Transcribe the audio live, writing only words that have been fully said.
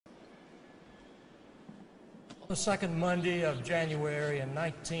The second Monday of January in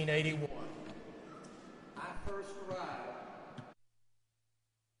 1981, I first arrived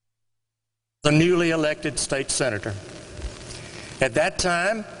the newly elected state senator. At that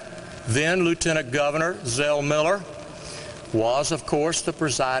time, then Lieutenant Governor Zell Miller was, of course, the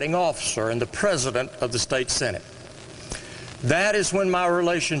presiding officer and the president of the state senate. That is when my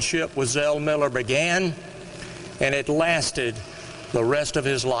relationship with Zell Miller began, and it lasted the rest of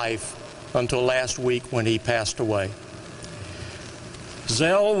his life until last week when he passed away.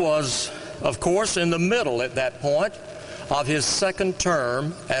 Zell was, of course, in the middle at that point of his second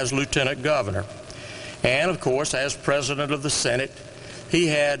term as lieutenant governor. And, of course, as president of the Senate, he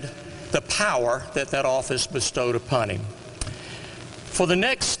had the power that that office bestowed upon him. For the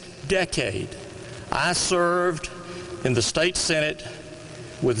next decade, I served in the state Senate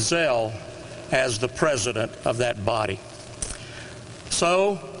with Zell as the president of that body.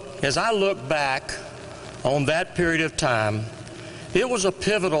 So, as I look back on that period of time, it was a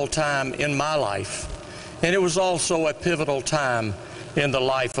pivotal time in my life, and it was also a pivotal time in the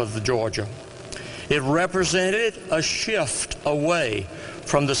life of Georgia. It represented a shift away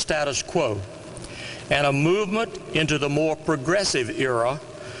from the status quo and a movement into the more progressive era,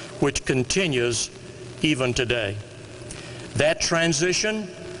 which continues even today. That transition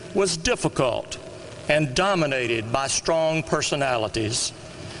was difficult and dominated by strong personalities,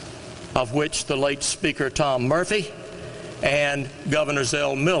 of which the late Speaker Tom Murphy and Governor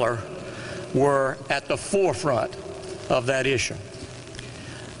Zell Miller were at the forefront of that issue.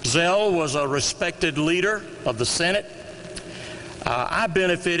 Zell was a respected leader of the Senate. I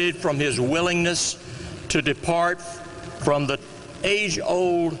benefited from his willingness to depart from the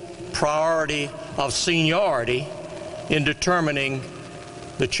age-old priority of seniority in determining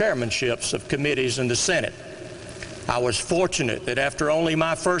the chairmanships of committees in the Senate. I was fortunate that after only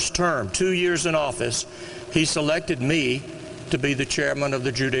my first term, 2 years in office, he selected me to be the chairman of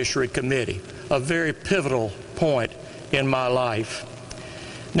the Judiciary Committee, a very pivotal point in my life.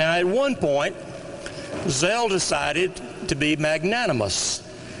 Now, at one point, Zell decided to be magnanimous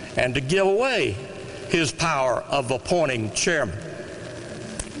and to give away his power of appointing chairman.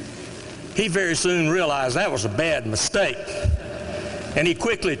 He very soon realized that was a bad mistake, and he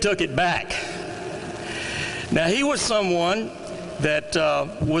quickly took it back. Now, he was someone that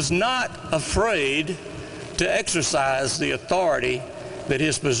was not afraid to exercise the authority that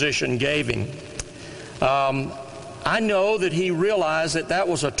his position gave him. I know that he realized that that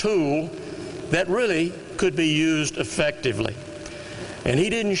was a tool that really could be used effectively. And he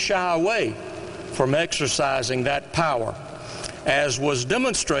didn't shy away from exercising that power, as was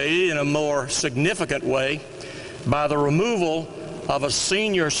demonstrated in a more significant way by the removal of a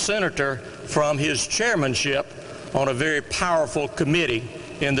senior senator from his chairmanship on a very powerful committee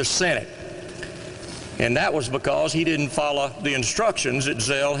in the Senate. And that was because he didn't follow the instructions that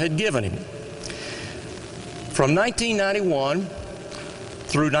Zell had given him. From 1991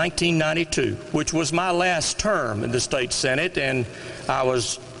 through 1992, which was my last term in the state Senate, and I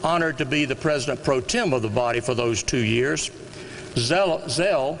was honored to be the president pro tem of the body for those 2 years,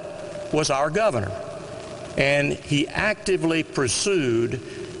 Zell was our governor. And he actively pursued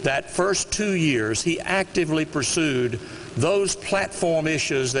that first 2 years, he actively pursued those platform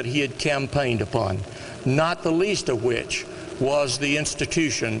issues that he had campaigned upon, not the least of which was the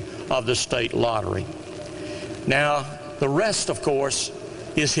institution of the state lottery. Now, the rest, of course,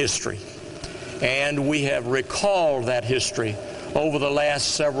 is history. And we have recalled that history over the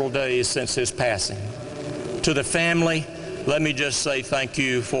last several days since his passing. To the family, let me just say thank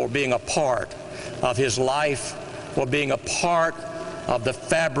you for being a part of his life, for being a part of the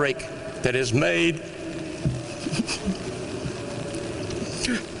fabric that has made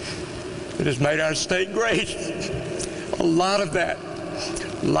our state great. A lot of that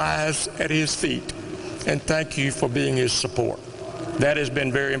lies at his feet, and thank you for being his support. That has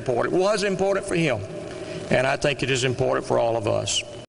been very important. It was important for him, and I think it is important for all of us.